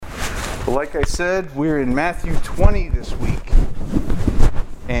Well, like I said, we're in Matthew 20 this week.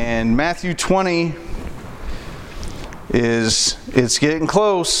 And Matthew 20 it's getting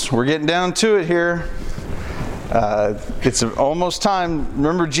close. We're getting down to it here. It's almost time.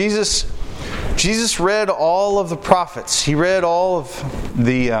 Remember, Jesus read all of the prophets. He read all of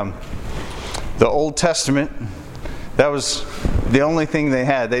the Old Testament. That was the only thing they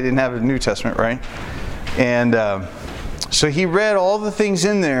had. They didn't have a New Testament, right? And so he read all the things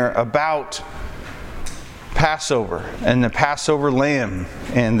in there about Passover and the Passover lamb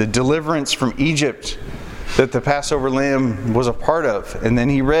and the deliverance from Egypt that the Passover lamb was a part of. And then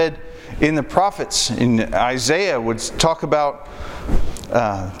he read in the prophets, in Isaiah would talk about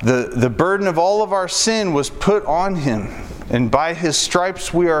the burden of all of our sin was put on him, and by his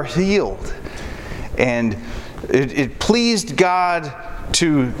stripes we are healed. And it pleased God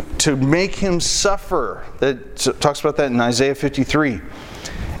to make him suffer. That talks about that in Isaiah 53.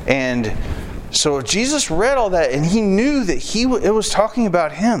 And so Jesus read all that, and he knew that it was talking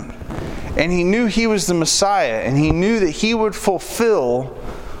about him. And he knew he was the Messiah, and he knew that he would fulfill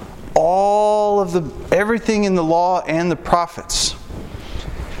all of everything in the law and the prophets.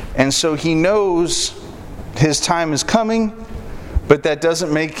 And so he knows his time is coming, but that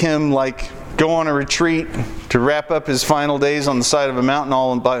doesn't make him go on a retreat to wrap up his final days on the side of a mountain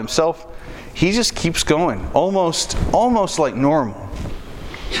all by himself. He just keeps going, almost like normal.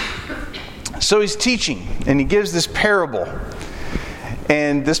 So he's teaching, and he gives this parable.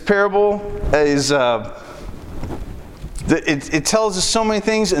 And this parable is, it tells us so many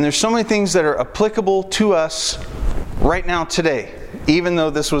things, and there's so many things that are applicable to us right now today, even though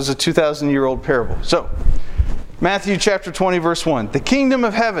this was a 2,000-year-old parable. So, Matthew chapter 20, verse 1. The kingdom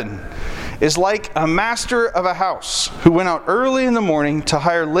of heaven is like a master of a house who went out early in the morning to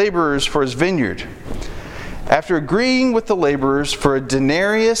hire laborers for his vineyard. After agreeing with the laborers for a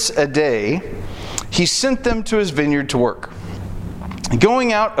denarius a day, he sent them to his vineyard to work.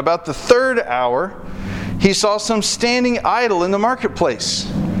 Going out about the third hour, he saw some standing idle in the marketplace.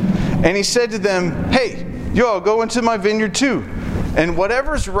 And he said to them, "Hey, you all go into my vineyard too, and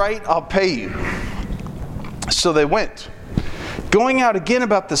whatever's right, I'll pay you." So they went. Going out again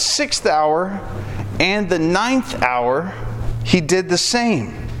about the 6th hour and the 9th hour, he did the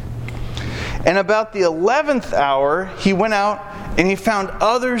same. And about the 11th hour, he went out and he found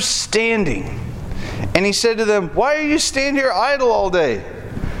others standing. And he said to them, "Why are you standing here idle all day?"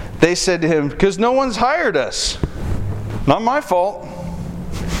 They said to him, "Because no one's hired us." Not my fault.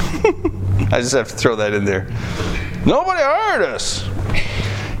 I just have to throw that in there. Nobody hired us.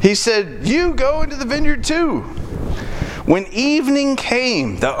 He said, "You go into the vineyard too." When evening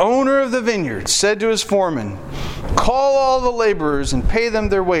came, the owner of the vineyard said to his foreman, "Call all the laborers and pay them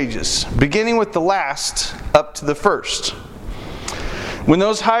their wages, beginning with the last up to the first." When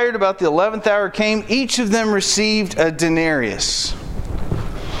those hired about the 11th hour came, each of them received a denarius.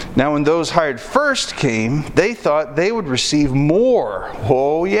 Now when those hired first came, they thought they would receive more.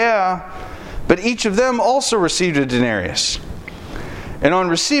 Oh yeah. But each of them also received a denarius. And on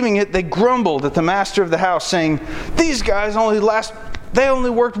receiving it, they grumbled at the master of the house, saying, "These guys only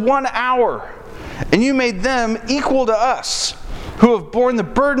worked 1 hour, and you made them equal to us, who have borne the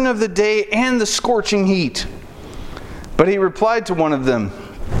burden of the day and the scorching heat." But he replied to one of them,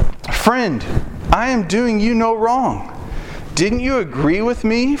 "Friend, I am doing you no wrong. Didn't you agree with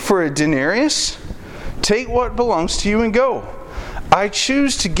me for a denarius? Take what belongs to you and go. I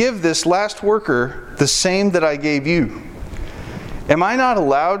choose to give this last worker the same that I gave you. Am I not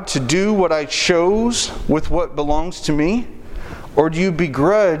allowed to do what I chose with what belongs to me? Or do you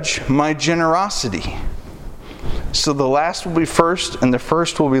begrudge my generosity? So the last will be first, and the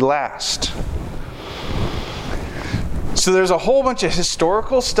first will be last." So there's a whole bunch of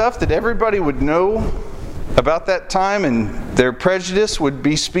historical stuff that everybody would know about that time, and their prejudice would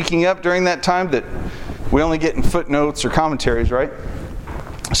be speaking up during that time that we only get in footnotes or commentaries, right?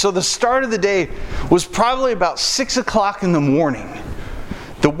 So the start of the day was probably about 6 o'clock in the morning.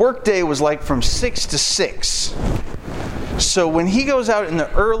 The workday was from 6 to 6. So when he goes out in the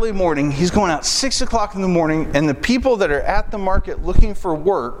early morning, he's going out 6 o'clock in the morning, and the people that are at the market looking for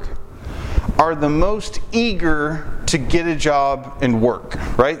work are the most eager to get a job and work,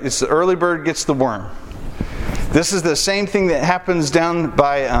 right? It's the early bird gets the worm. This is the same thing that happens down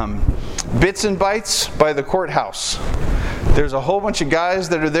by Bits and Bites by the courthouse. There's a whole bunch of guys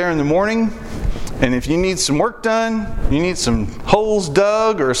that are there in the morning, and if you need some work done, you need some holes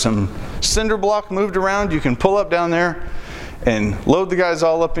dug or some cinder block moved around, you can pull up down there and load the guys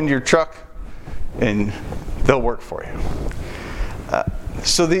all up into your truck, and they'll work for you.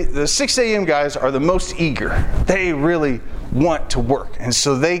 So the 6 a.m. guys are the most eager. They really want to work. And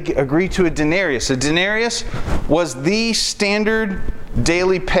so they agree to a denarius. A denarius was the standard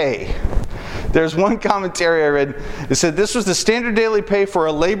daily pay. There's one commentary I read. It said this was the standard daily pay for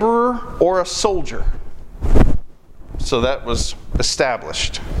a laborer or a soldier. So that was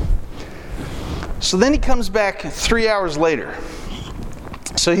established. So then he comes back 3 hours later.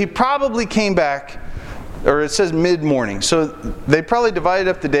 So he probably came back, or it says mid-morning. So they probably divided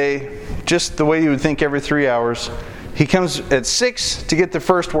up the day just the way you would think every 3 hours. He comes at 6 to get the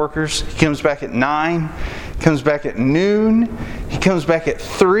first workers. He comes back at 9. He comes back at noon. He comes back at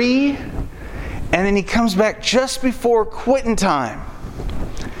 3. And then he comes back just before quitting time.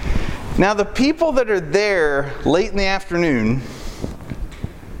 Now the people that are there late in the afternoon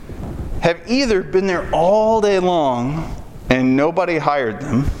have either been there all day long and nobody hired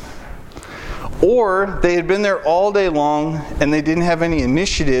them, or they had been there all day long and they didn't have any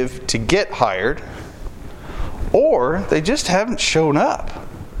initiative to get hired, or they just haven't shown up.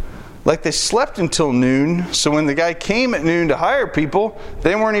 Like they slept until noon, so when the guy came at noon to hire people,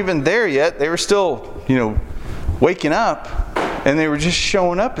 they weren't even there yet. They were still, waking up, and they were just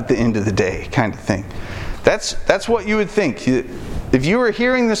showing up at the end of the day, kind of thing. That's what you would think. If you were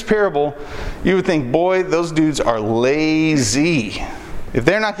hearing this parable, you would think, boy, those dudes are lazy. If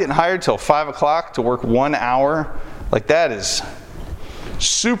they're not getting hired till 5 o'clock to work 1 hour, like that is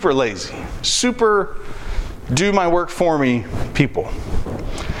super lazy. Super do my work for me people.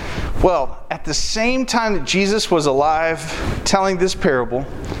 Well, at the same time that Jesus was alive telling this parable,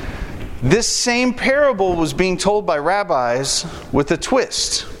 this same parable was being told by rabbis with a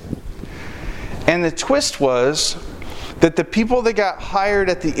twist. And the twist was that the people that got hired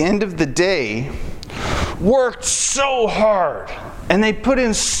at the end of the day worked so hard and they put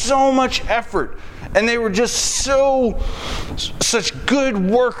in so much effort and they were just such good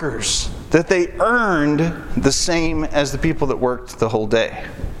workers that they earned the same as the people that worked the whole day.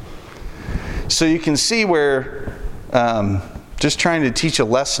 So you can see where just trying to teach a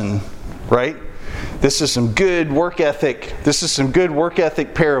lesson, right? This is some good work ethic. This is some good work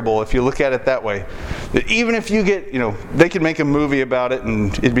ethic parable if you look at it that way. That even if you get, they could make a movie about it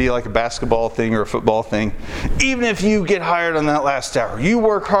and it'd be like a basketball thing or a football thing. Even if you get hired on that last hour, you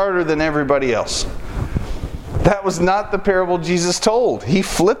work harder than everybody else. That was not the parable Jesus told. He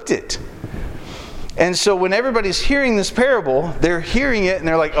flipped it. And so when everybody's hearing this parable, they're hearing it and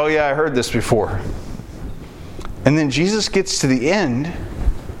they're like, oh yeah, I heard this before. And then Jesus gets to the end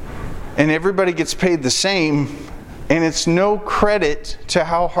and everybody gets paid the same, and it's no credit to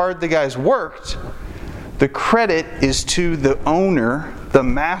how hard the guys worked. The credit is to the owner, the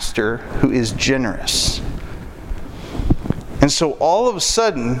master, who is generous. And so all of a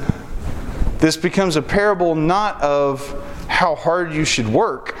sudden, this becomes a parable not of how hard you should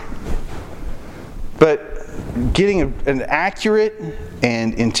work, but getting an accurate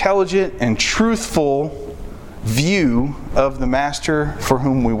and intelligent and truthful view of the master for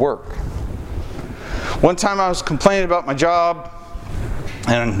whom we work. One time I was complaining about my job,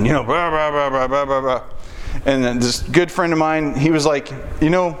 and blah, blah, blah, blah, blah, blah, blah. And then this good friend of mine, he was like,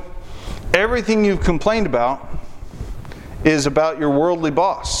 everything you've complained about is about your worldly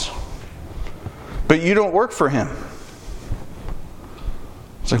boss, but you don't work for him.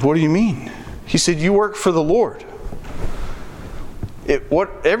 It's like, what do you mean? He said, you work for the Lord.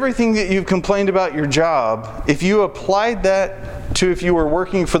 Everything that you've complained about your job, if you applied that to if you were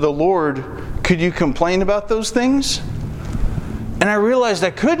working for the Lord, could you complain about those things? And I realized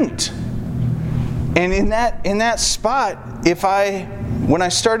I couldn't. And in that spot, when I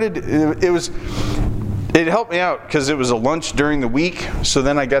started, it helped me out because it was a lunch during the week. So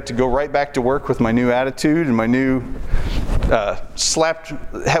then I got to go right back to work with my new attitude and my new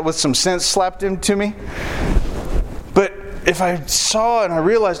with some sense slapped into me. But if I saw and I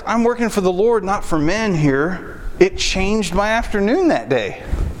realized I'm working for the Lord, not for men here, it changed my afternoon that day.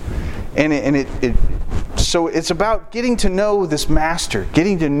 So it's about getting to know this master,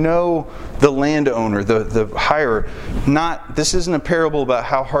 getting to know the landowner, the hirer. This isn't a parable about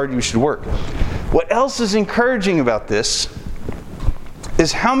how hard you should work. What else is encouraging about this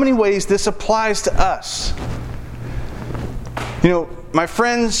is how many ways this applies to us. My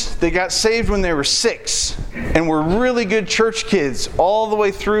friends, they got saved when they were 6 and were really good church kids all the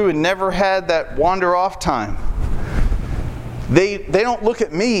way through and never had that wander off time. They don't look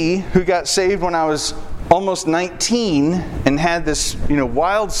at me, who got saved when I was almost 19 and had this,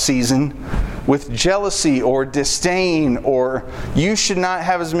 wild season, with jealousy or disdain, or you should not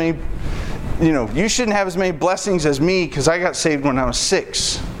have as many, you shouldn't have as many blessings as me because I got saved when I was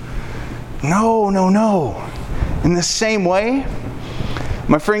 6. No. In the same way,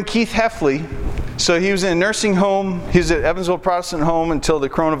 my friend Keith Heffley So he was in a nursing home. He was at Evansville Protestant home until the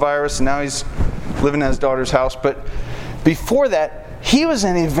coronavirus, and now he's living at his daughter's house. But before that, he was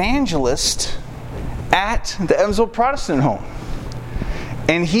an evangelist at the Evansville Protestant home.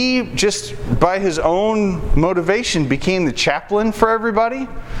 And he, just by his own motivation, became the chaplain for everybody.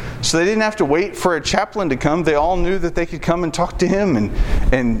 So they didn't have to wait for a chaplain to come. They all knew that they could come and talk to him,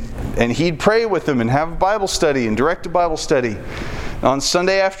 and he'd pray with them and have a Bible study and direct a Bible study. On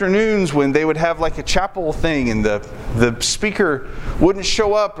Sunday afternoons when they would have like a chapel thing and the speaker wouldn't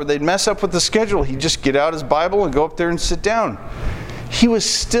show up or they'd mess up with the schedule, he'd just get out his Bible and go up there and sit down. He was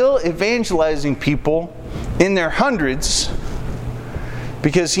still evangelizing people in their hundreds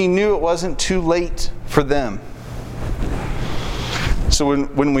because he knew it wasn't too late for them. So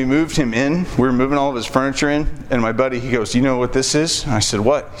when we moved him in, we were moving all of his furniture in, and my buddy, he goes, "You know what this is?" And I said,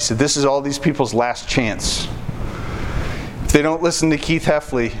 "What?" He said, "This is all these people's last chance. If they don't listen to Keith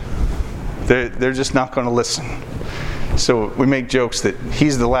Heffley, they're just not going to listen." So we make jokes that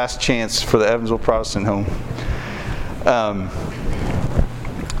he's the last chance for the Evansville Protestant home.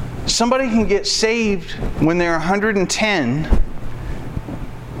 Somebody can get saved when they're 110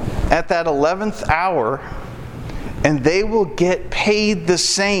 at that 11th hour, and they will get paid the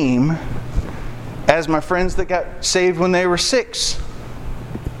same as my friends that got saved when they were 6.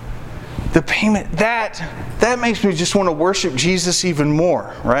 The payment, that makes me just want to worship Jesus even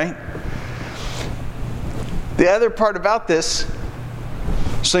more, right? The other part about this,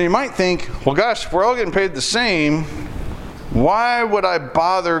 so you might think, well gosh, if we're all getting paid the same, why would I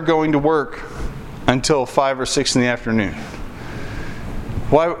bother going to work until 5 or 6 in the afternoon?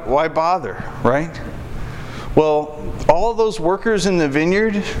 Why bother, right? Well, all those workers in the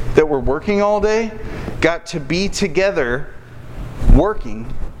vineyard that were working all day got to be together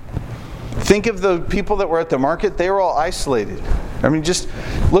working. Think of the people that were at the market. They were all isolated. I mean, just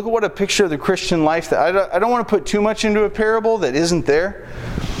look at what a picture of the Christian life. That I don't want to put too much into a parable that isn't there.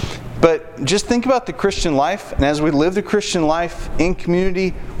 But just think about the Christian life. And as we live the Christian life in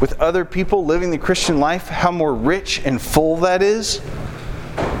community with other people living the Christian life, how more rich and full that is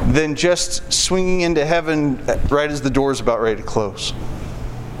than just swinging into heaven right as the door's about ready to close.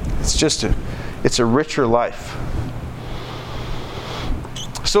 It's a richer life.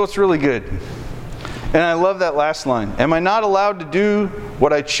 So it's really good. And I love that last line. Am I not allowed to do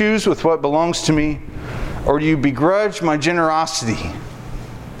what I choose with what belongs to me? Or do you begrudge my generosity?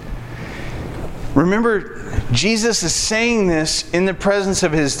 Remember, Jesus is saying this in the presence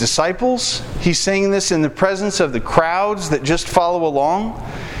of his disciples. He's saying this in the presence of the crowds that just follow along.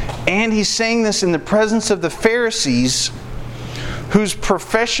 And he's saying this in the presence of the Pharisees, whose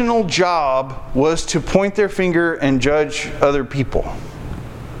professional job was to point their finger and judge other people.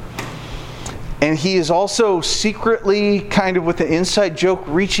 And he is also secretly, kind of with an inside joke,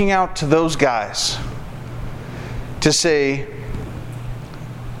 reaching out to those guys to say,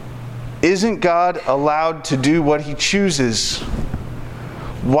 isn't God allowed to do what he chooses?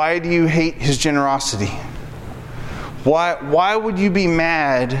 Why do you hate his generosity? Why would you be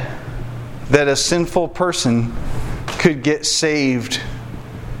mad that a sinful person could get saved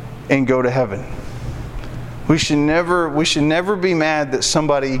and go to heaven? We should never be mad that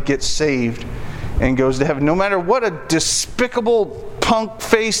somebody gets saved and goes to heaven, no matter what a despicable,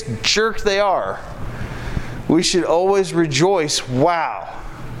 punk-faced jerk they are. We should always rejoice, wow,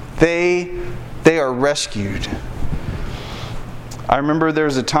 they are rescued. I remember there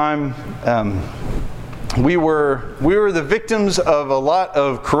was a time we were the victims of a lot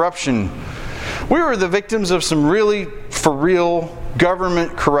of corruption. We were the victims of some really, for real,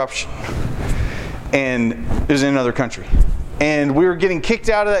 government corruption. And it was in another country. And we were getting kicked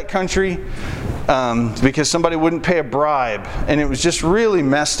out of that country because somebody wouldn't pay a bribe. And it was just really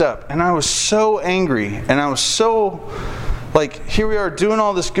messed up. And I was so angry. And I was so, like, here we are doing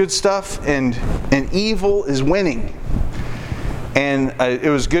all this good stuff and evil is winning. And it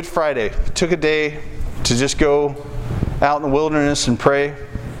was Good Friday. Took a day to just go out in the wilderness and pray.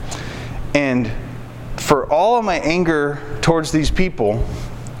 And for all of my anger towards these people,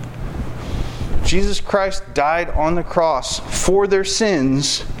 Jesus Christ died on the cross for their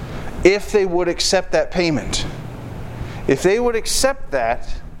sins if they would accept that payment. If they would accept that,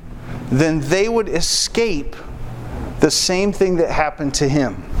 then they would escape the same thing that happened to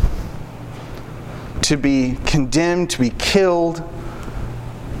him. To be condemned, to be killed,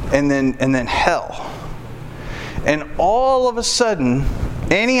 and then hell. And all of a sudden,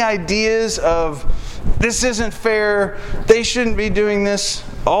 any ideas of this isn't fair, they shouldn't be doing this,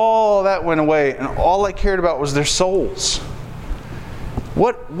 all that went away, and all I cared about was their souls.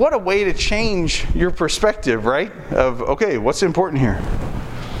 What a way to change your perspective, right? Of, okay, what's important here?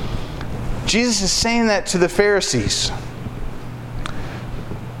 Jesus is saying that to the Pharisees.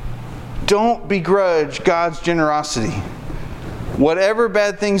 Don't begrudge God's generosity. Whatever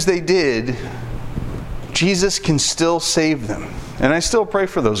bad things they did, Jesus can still save them. And I still pray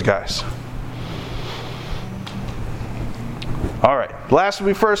for those guys. All right. Last will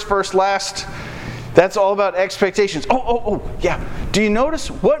be first, first last. That's all about expectations. Yeah. Do you notice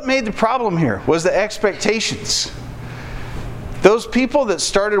what made the problem here was the expectations? Those people that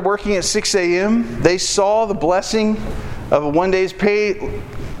started working at 6 a.m., they saw the blessing of a 1 day's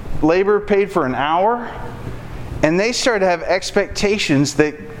labor paid for an hour, and they started to have expectations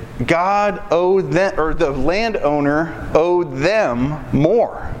that God owed them, or the landowner owed them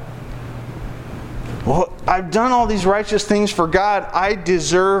more. Well, I've done all these righteous things for God. I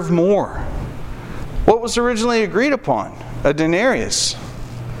deserve more. What was originally agreed upon? A denarius.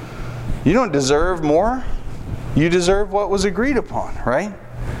 You don't deserve more. You deserve what was agreed upon, right?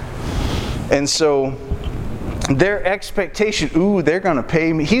 And so their expectation, they're going to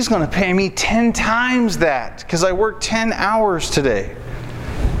pay me. He's going to pay me 10 times that because I worked 10 hours today.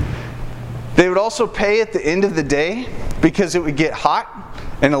 They would also pay at the end of the day because it would get hot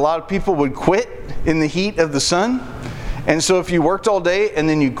and a lot of people would quit in the heat of the sun. And so if you worked all day and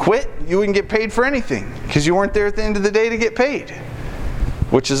then you quit, you wouldn't get paid for anything because you weren't there at the end of the day to get paid.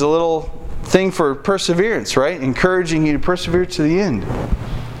 Which is a little thing for perseverance, right? Encouraging you to persevere to the end.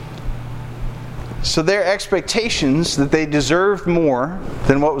 So their expectations that they deserved more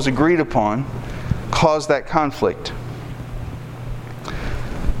than what was agreed upon caused that conflict.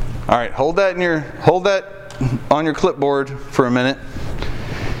 All right, hold that on your clipboard for a minute.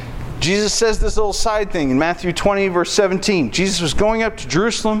 Jesus says this little side thing in Matthew 20, verse 17. Jesus was going up to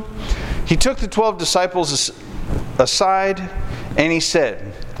Jerusalem. He took the 12 disciples aside and he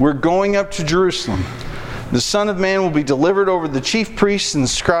said, "We're going up to Jerusalem. The Son of Man will be delivered over to the chief priests and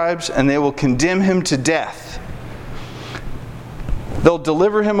scribes, and they will condemn him to death. They'll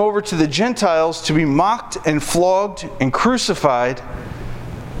deliver him over to the Gentiles to be mocked and flogged and crucified,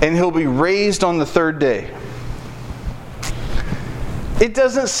 and he'll be raised on the third day." It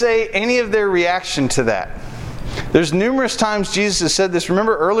doesn't say any of their reaction to that. There's numerous times Jesus has said this.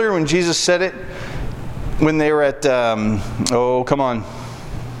 Remember earlier when Jesus said it? When they were at,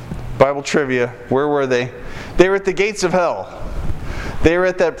 Bible trivia. Where were they? They were at the gates of hell. They were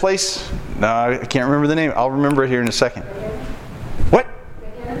at that place. No, I can't remember the name. I'll remember it here in a second. What?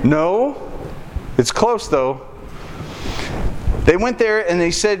 No. It's close though. They went there and they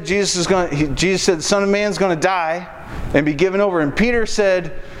said Jesus said the Son of Man's going to die and be given over. And Peter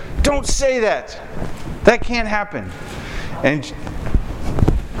said, "Don't say that. That can't happen." And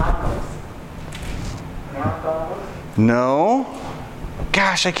no.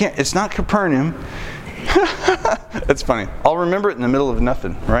 Gosh, I can't. It's not Capernaum. That's funny. I'll remember it in the middle of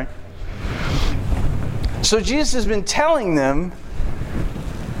nothing, right? So Jesus has been telling them,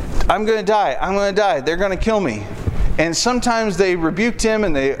 "I'm going to die. I'm going to die. They're going to kill me." And sometimes they rebuked him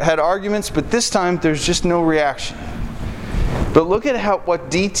and they had arguments, but this time there's just no reaction. But look at what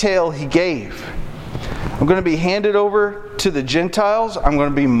detail he gave. "I'm going to be handed over to the Gentiles. I'm going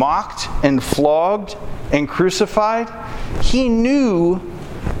to be mocked and flogged and crucified." He knew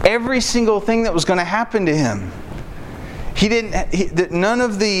every single thing that was going to happen to him. None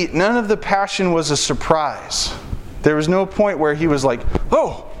of the passion was a surprise. There was no point where he was like,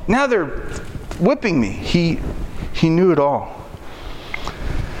 "Oh, now they're whipping me." He knew it all.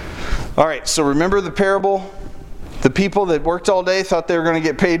 All right, so remember the parable? The people that worked all day thought they were going to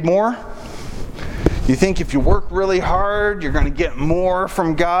get paid more. You think if you work really hard, you're going to get more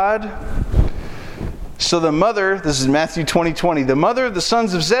from God. So the mother, this is Matthew 20:20, the mother of the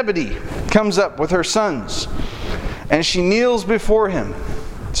sons of Zebedee comes up with her sons, and she kneels before him,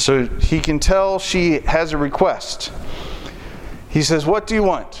 so he can tell she has a request. He says, "What do you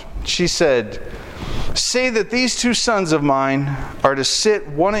want?" She said, "Say that these two sons of mine are to sit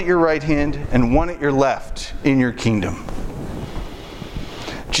one at your right hand and one at your left in your kingdom."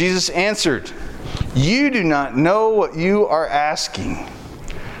 Jesus answered, "You do not know what you are asking.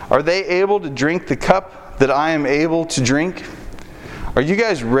 Are they able to drink the cup that I am able to drink? Are you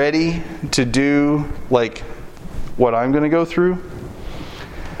guys ready to do what I'm going to go through?"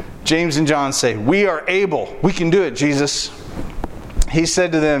 James and John say, "We are able. We can do it, Jesus." He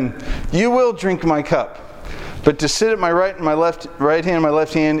said to them, "You will drink my cup, but to sit at my right hand and my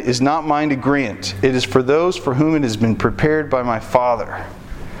left hand is not mine to grant. It is for those for whom it has been prepared by my Father."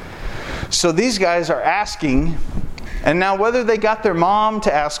 So these guys are asking, and now whether they got their mom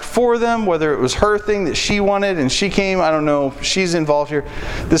to ask for them, whether it was her thing that she wanted and she came, I don't know, she's involved here.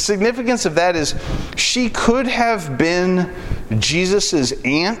 The significance of that is she could have been Jesus'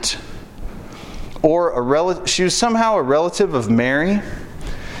 aunt she was somehow a relative of Mary.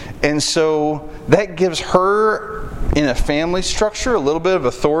 And so that gives her, in a family structure, a little bit of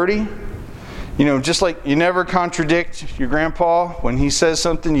authority. You know, just like you never contradict your grandpa. When he says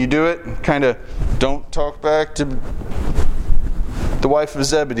something, you do it. Kind of, don't talk back to the wife of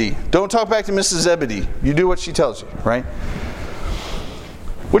Zebedee. Don't talk back to Mrs. Zebedee. You do what she tells you, right?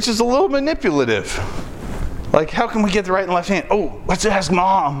 Which is a little manipulative. Like, how can we get the right and left hand? Oh, let's ask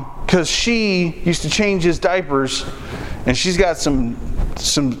Mom. Because she used to change his diapers, and she's got some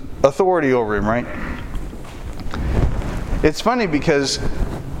authority over him, right? It's funny because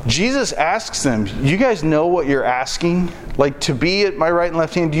Jesus asks them, you guys know what you're asking? Like, to be at my right and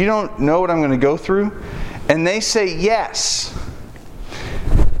left hand, you don't know what I'm going to go through? And they say yes.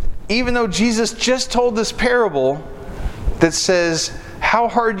 Even though Jesus just told this parable that says how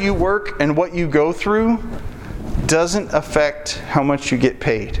hard you work and what you go through doesn't affect how much you get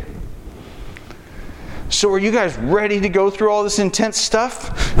paid. So are you guys ready to go through all this intense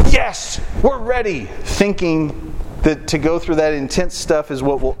stuff? Yes, we're ready. Thinking that to go through that intense stuff is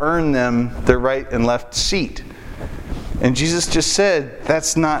what will earn them their right and left seat. And Jesus just said,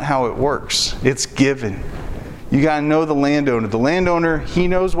 that's not how it works. It's given. You got to know the landowner. The landowner, he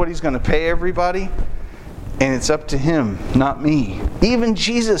knows what he's going to pay everybody, and it's up to him, not me. Even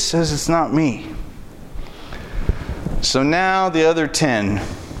Jesus says it's not me. So now the other 10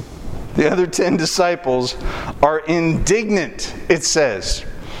 disciples are indignant, it says.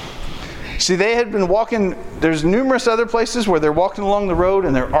 See, they had been walking, there's numerous other places where they're walking along the road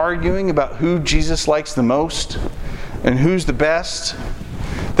and they're arguing about who Jesus likes the most and who's the best.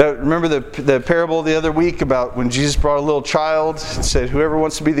 Remember the parable the other week about when Jesus brought a little child and said, whoever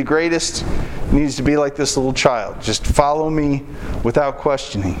wants to be the greatest needs to be like this little child. Just follow me without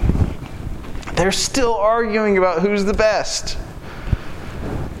questioning. They're still arguing about who's the best.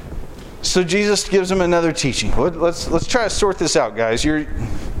 So Jesus gives them another teaching. Let's try to sort this out, guys. You're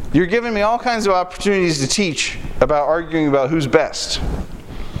giving me all kinds of opportunities to teach about arguing about who's best.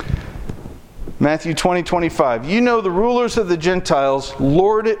 Matthew 20:25. You know the rulers of the Gentiles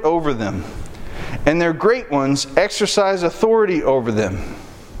lord it over them, and their great ones exercise authority over them.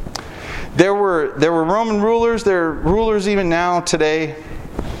 There were Roman rulers, there are rulers even now today,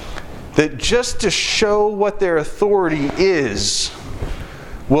 that just to show what their authority is,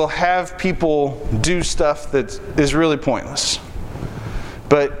 will have people do stuff that is really pointless.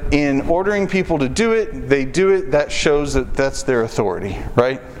 But in ordering people to do it, they do it, that shows that that's their authority,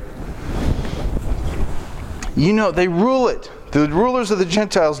 right? You know, they rule it. The rulers of the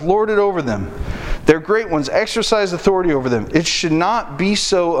Gentiles lord it over them. Their great ones exercise authority over them. It should not be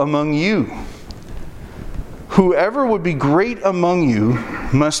so among you. Whoever would be great among you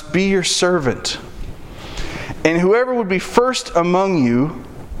must be your servant. And whoever would be first among you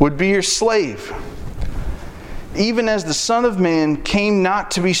would be your slave. Even as the Son of Man came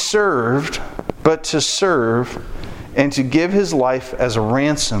not to be served, but to serve, and to give his life as a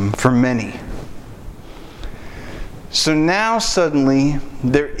ransom for many. So now suddenly,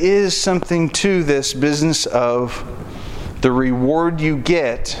 there is something to this business of the reward you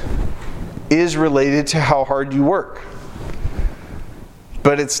get is related to how hard you work.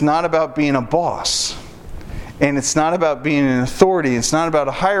 But it's not about being a boss. And it's not about being an authority. It's not about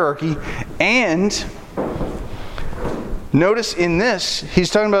a hierarchy. And notice in this, he's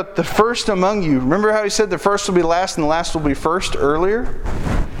talking about the first among you. Remember how he said the first will be last and the last will be first earlier?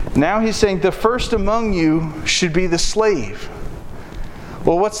 Now he's saying the first among you should be the slave.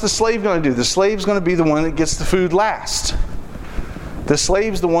 Well, what's the slave going to do? The slave's going to be the one that gets the food last. The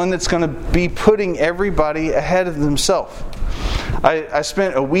slave's the one that's going to be putting everybody ahead of themselves. I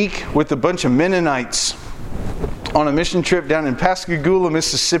spent a week with a bunch of Mennonites on a mission trip down in Pascagoula,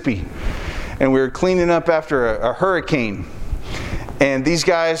 Mississippi. And we were cleaning up after a hurricane. And these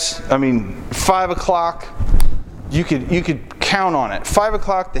guys, 5 o'clock, you could count on it. 5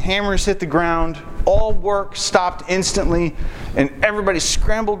 o'clock, the hammers hit the ground. All work stopped instantly. And everybody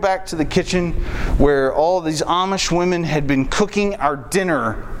scrambled back to the kitchen where all these Amish women had been cooking our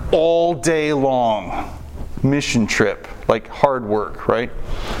dinner all day long. Mission trip, like hard work, right?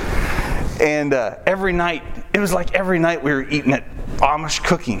 And every night, it was like every night we were eating at Amish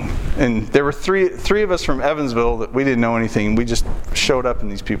cooking. And there were three of us from Evansville that we didn't know anything. We just showed up in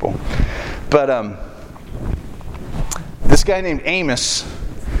these people. But this guy named Amos,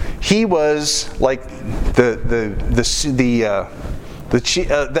 he was like the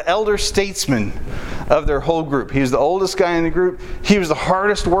elder statesman of their whole group. He was the oldest guy in the group. He was the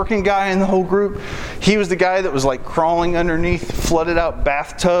hardest working guy in the whole group. He was the guy that was like crawling underneath flooded out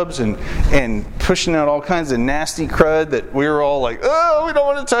bathtubs and pushing out all kinds of nasty crud that we were all like, oh, we don't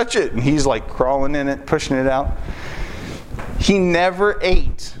want to touch it. And he's like crawling in it, pushing it out. He never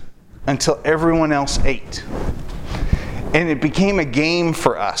ate until everyone else ate. And it became a game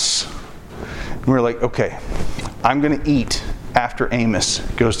for us. And we were like, okay, I'm going to eat after Amos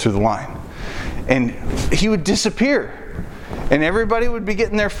goes through the line. And he would disappear. And everybody would be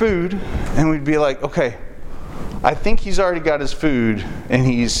getting their food. And we'd be like, okay, I think he's already got his food. And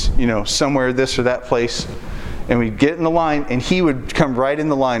he's, somewhere this or that place. And we'd get in the line. And he would come right in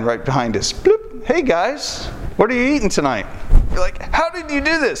the line right behind us. Bloop, hey guys, what are you eating tonight? We're like, how did you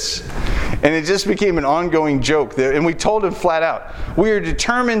do this? And it just became an ongoing joke. And we told him flat out, we are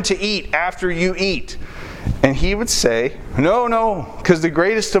determined to eat after you eat. And he would say, no, because the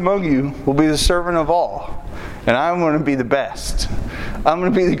greatest among you will be the servant of all. And I'm going to be the best. I'm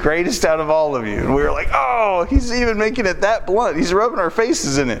going to be the greatest out of all of you. And we were like, oh, he's even making it that blunt. He's rubbing our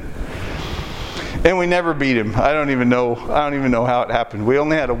faces in it. And we never beat him. I don't even know how it happened. We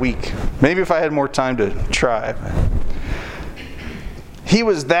only had a week. Maybe if I had more time to try. He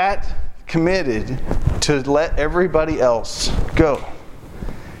was that committed to let everybody else go,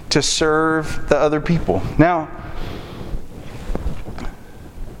 to serve the other people. Now,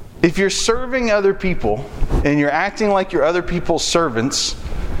 if you're serving other people and you're acting like you're other people's servants,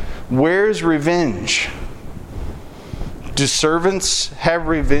 where's revenge? Do servants have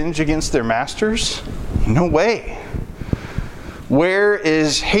revenge against their masters? No way. Where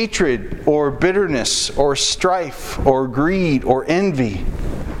is hatred or bitterness or strife or greed or envy?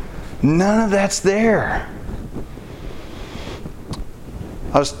 None of that's there.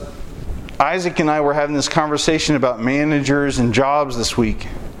 Isaac and I were having this conversation about managers and jobs this week.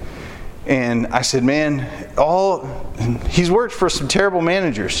 And I said, man, he's worked for some terrible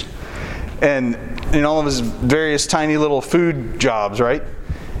managers. And in all of his various tiny little food jobs, right?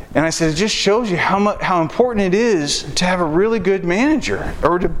 And I said, it just shows you how important it is to have a really good manager,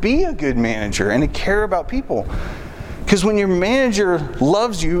 or to be a good manager and to care about people. Because when your manager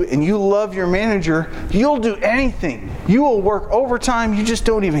loves you and you love your manager, you'll do anything. You will work overtime, you just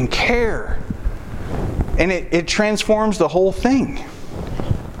don't even care. And it transforms the whole thing.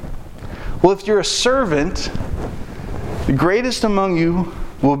 Well, if you're a servant, the greatest among you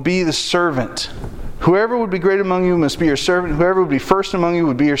will be the servant. Whoever would be great among you must be your servant. Whoever would be first among you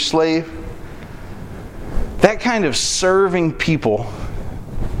would be your slave. That kind of serving people,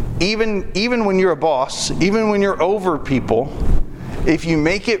 even when you're a boss, even when you're over people, if you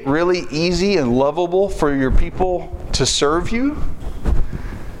make it really easy and lovable for your people to serve you,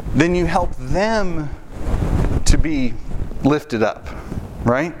 then you help them to be lifted up,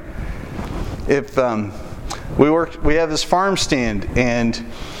 right? If we have this farm stand, and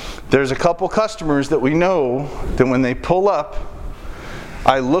there's a couple customers that we know that when they pull up,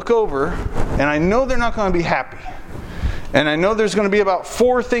 I look over and I know they're not going to be happy. And I know there's going to be about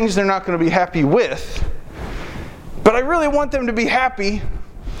 4 things they're not going to be happy with. But I really want them to be happy.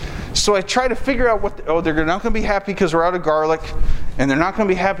 So I try to figure out they're not going to be happy because we're out of garlic. And they're not going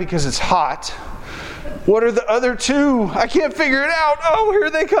to be happy because it's hot. What are the other 2? I can't figure it out. Oh, here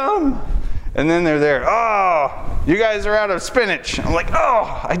they come. And then they're there. Oh, you guys are out of spinach. I'm like,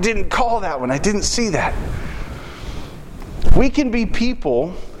 oh, I didn't call that one. I didn't see that. We can be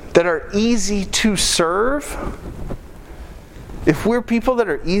people that are easy to serve. If we're people that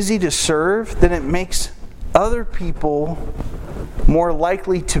are easy to serve, then it makes other people more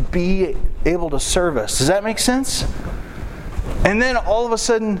likely to be able to serve us. Does that make sense? And then all of a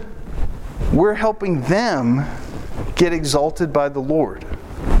sudden, we're helping them get exalted by the Lord.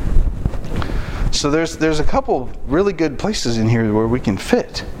 So there's a couple really good places in here where we can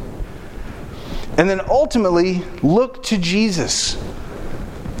fit. And then ultimately, look to Jesus.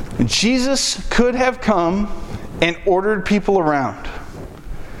 Jesus could have come and ordered people around.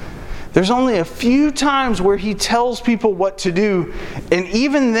 There's only a few times where he tells people what to do, and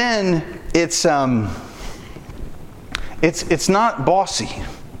even then, it's not bossy.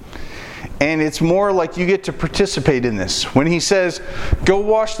 And it's more like you get to participate in this. When he says, go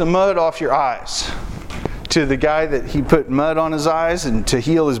wash the mud off your eyes, to the guy that he put mud on his eyes and to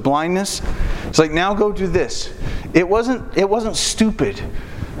heal his blindness, it's like, now go do this. It wasn't stupid.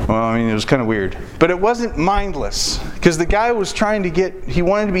 Well, I mean, it was kind of weird. But it wasn't mindless. Because the guy was he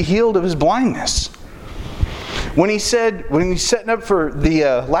wanted to be healed of his blindness. When he's setting up for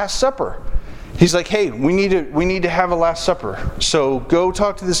the Last Supper, he's like, hey, we need to have a Last Supper. So go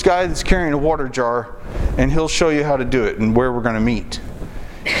talk to this guy that's carrying a water jar, and he'll show you how to do it and where we're going to meet.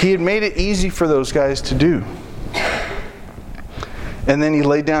 He had made it easy for those guys to do. And then he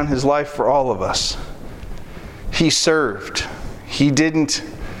laid down his life for all of us. He served. He didn't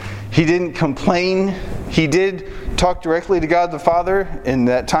complain. He did talk directly to God the Father in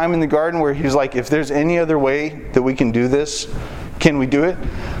that time in the garden where he was like, if there's any other way that we can do this, can we do it?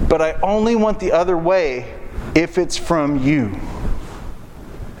 But I only want the other way if it's from you.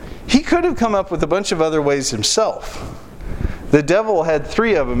 He could have come up with a bunch of other ways himself. The devil had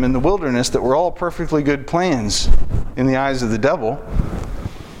 3 of them in the wilderness that were all perfectly good plans in the eyes of the devil.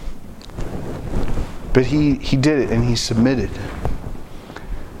 But he did it, and he submitted.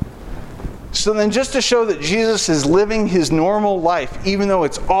 So then, just to show that Jesus is living his normal life, even though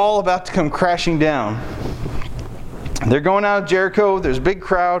it's all about to come crashing down, they're going out of Jericho. There's a big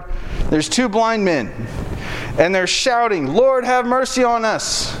crowd. There's 2 blind men. And they're shouting, "Lord, have mercy on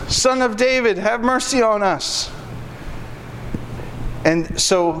us. Son of David, have mercy on us." And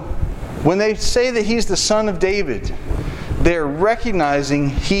so, when they say that he's the Son of David, they're recognizing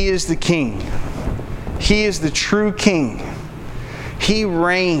he is the King. He is the true King. He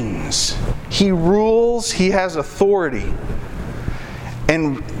reigns. He rules. He has authority.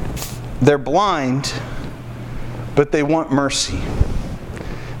 And they're blind, but they want mercy.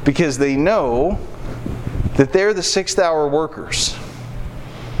 Because they know that they're the 6th hour workers.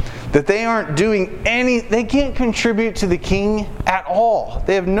 That they aren't doing they can't contribute to the King at all.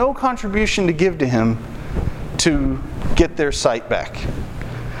 They have no contribution to give to him to get their sight back.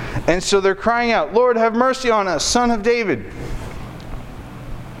 And so they're crying out, "Lord, have mercy on us, Son of David."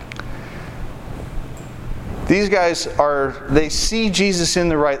 These guys they see Jesus in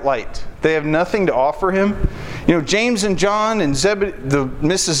the right light. They have nothing to offer him. You know, James and John and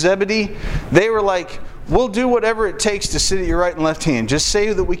Mrs. Zebedee, they were like, "We'll do whatever it takes to sit at your right and left hand. Just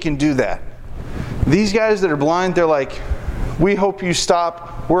say that we can do that." These guys that are blind, they're like, "We hope you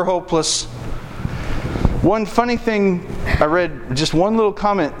stop. We're hopeless." One funny thing I read, just one little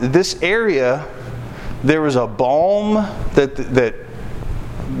comment. This area, there was a balm that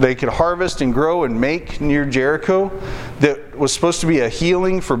they could harvest and grow and make near Jericho that was supposed to be a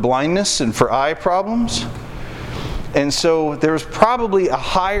healing for blindness and for eye problems. And so there was probably a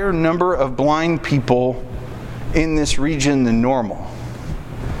higher number of blind people in this region than normal.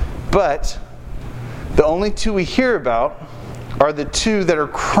 But the only 2 we hear about are the 2 that are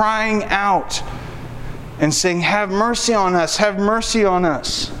crying out and saying, "Have mercy on us, have mercy on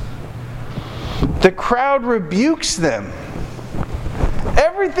us." The crowd rebukes them.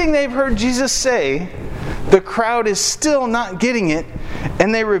 Everything they've heard Jesus say, the crowd is still not getting it,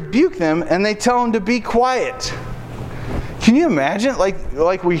 and they rebuke them and they tell them to be quiet. Can you imagine?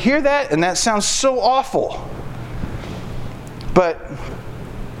 Like we hear that and that sounds so awful. But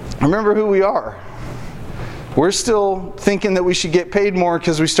remember who we are. We're still thinking that we should get paid more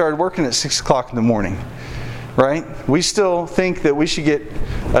because we started working at 6 o'clock in the morning. Right? We still think that we should get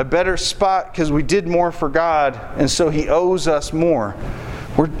a better spot because we did more for God, and so he owes us more.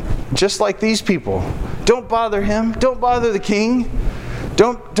 We're just like these people. Don't bother him. Don't bother the King.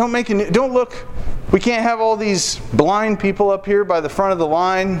 Don't look. We can't have all these blind people up here by the front of the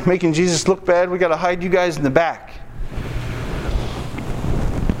line making Jesus look bad. We got to hide you guys in the back.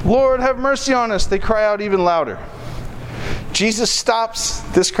 "Lord, have mercy on us," they cry out even louder. Jesus stops.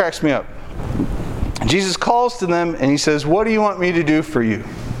 This cracks me up. Jesus calls to them and he says, "What do you want me to do for you?"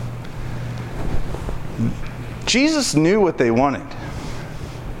 Jesus knew what they wanted.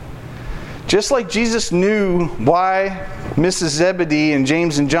 Just like Jesus knew why Mrs. Zebedee and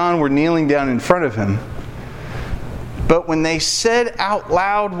James and John were kneeling down in front of him. But when they said out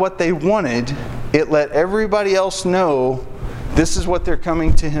loud what they wanted, it let everybody else know this is what they're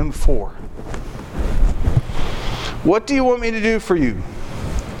coming to him for. "What do you want me to do for you?"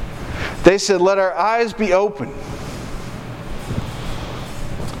 They said, "Let our eyes be open."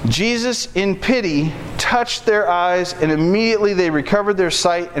 Jesus, in pity, touched their eyes, and immediately they recovered their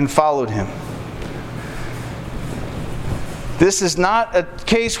sight and followed him. This is not a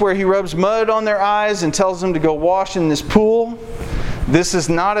case where he rubs mud on their eyes and tells them to go wash in this pool. This is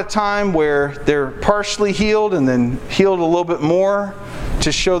not a time where they're partially healed and then healed a little bit more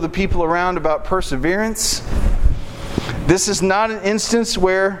to show the people around about perseverance. This is not an instance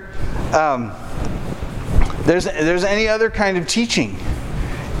where there's any other kind of teaching.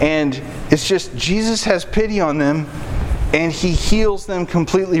 And it's just Jesus has pity on them and he heals them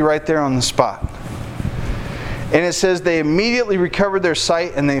completely right there on the spot. And it says they immediately recovered their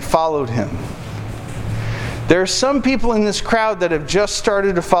sight and they followed him. There are some people in this crowd that have just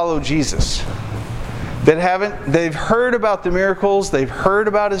started to follow Jesus. They've heard about the miracles, they've heard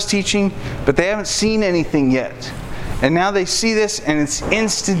about his teaching, but they haven't seen anything yet. And now they see this and it's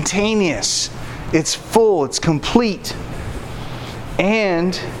instantaneous. It's full, it's complete.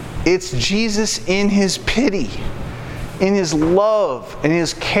 And it's Jesus in His pity, in His love, and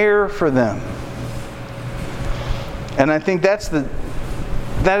His care for them. And I think it's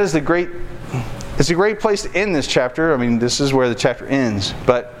a great place to end this chapter. I mean, this is where the chapter ends.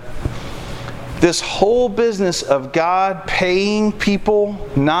 But this whole business of God paying people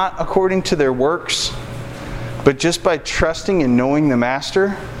not according to their works, but just by trusting and knowing the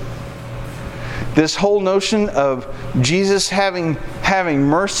Master. This whole notion of Jesus having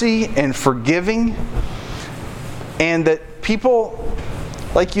mercy and forgiving, and that people,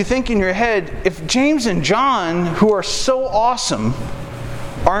 like, you think in your head, if James and John, who are so awesome,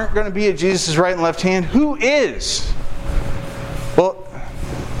 aren't going to be at Jesus' right and left hand, who is? Well,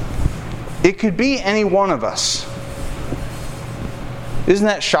 it could be any one of us. Isn't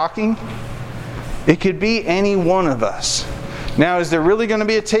that shocking? It could be any one of us. Now, is there really going to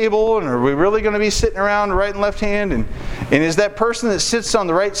be a table, and are we really going to be sitting around right and left hand? And is that person that sits on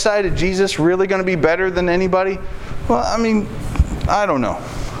the right side of Jesus really going to be better than anybody? Well, I mean, I don't know.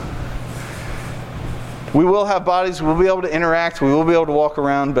 We will have bodies, we'll be able to interact, we will be able to walk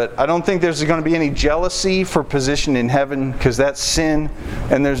around, but I don't think there's going to be any jealousy for position in heaven, because that's sin,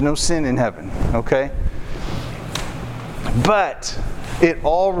 and there's no sin in heaven, okay? But it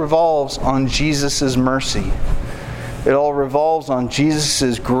all revolves on Jesus' mercy. It all revolves on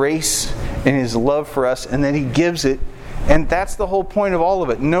Jesus' grace and His love for us, and then He gives it. And that's the whole point of all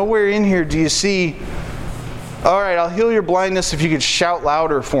of it. Nowhere in here do you see, all right, I'll heal your blindness if you could shout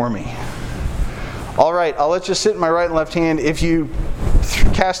louder for me. All right, I'll let you sit in my right and left hand if you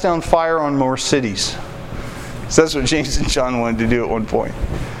cast down fire on more cities. So that's what James and John wanted to do at one point.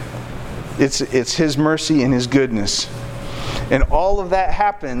 It's His mercy and His goodness. And all of that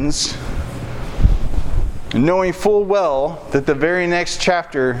happens knowing full well that the very next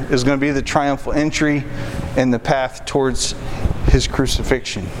chapter is going to be the triumphal entry and the path towards His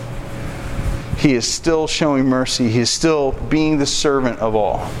crucifixion. He is still showing mercy. He is still being the servant of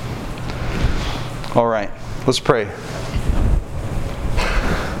all. All right, let's pray.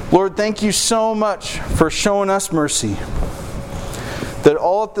 Lord, thank You so much for showing us mercy. That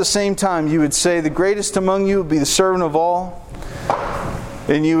all at the same time You would say the greatest among you would be the servant of all.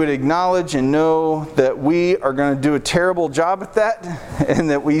 And You would acknowledge and know that we are going to do a terrible job at that, and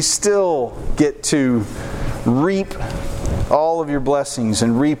that we still get to reap all of Your blessings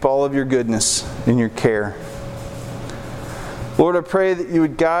and reap all of Your goodness and Your care. Lord, I pray that You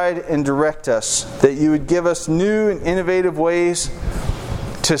would guide and direct us, that You would give us new and innovative ways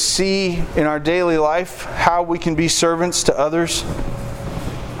to see in our daily life how we can be servants to others,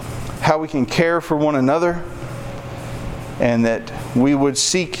 how we can care for one another, and that we would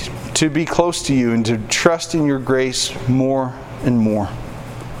seek to be close to You and to trust in Your grace more and more.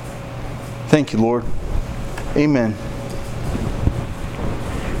 Thank You, Lord. Amen.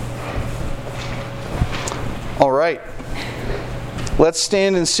 All right. Let's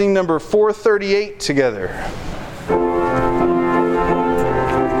stand and sing number 438 together.